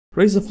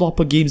Razor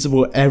Floppa games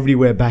were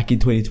everywhere back in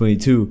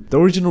 2022. The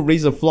original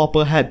Razor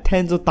Floppa had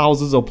tens of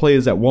thousands of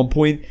players at one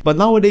point, but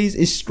nowadays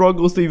it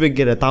struggles to even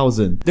get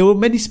 1,000. There were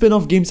many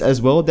spin-off games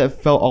as well that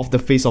fell off the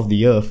face of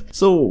the earth.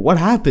 So what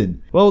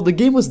happened? Well, the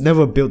game was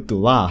never built to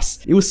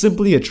last. It was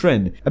simply a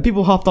trend, and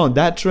people hopped on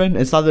that trend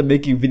and started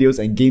making videos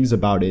and games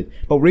about it.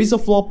 But Razor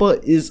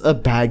Floppa is a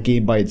bad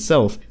game by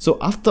itself, so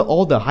after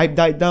all the hype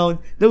died down,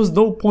 there was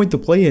no point to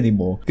play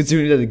anymore,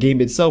 considering that the game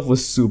itself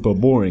was super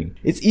boring.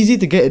 It's easy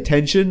to get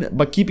attention,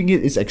 but keeping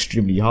it is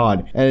extremely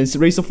hard, and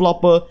Razor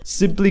Floppa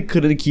simply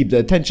couldn't keep the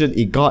attention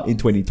it got in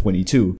 2022.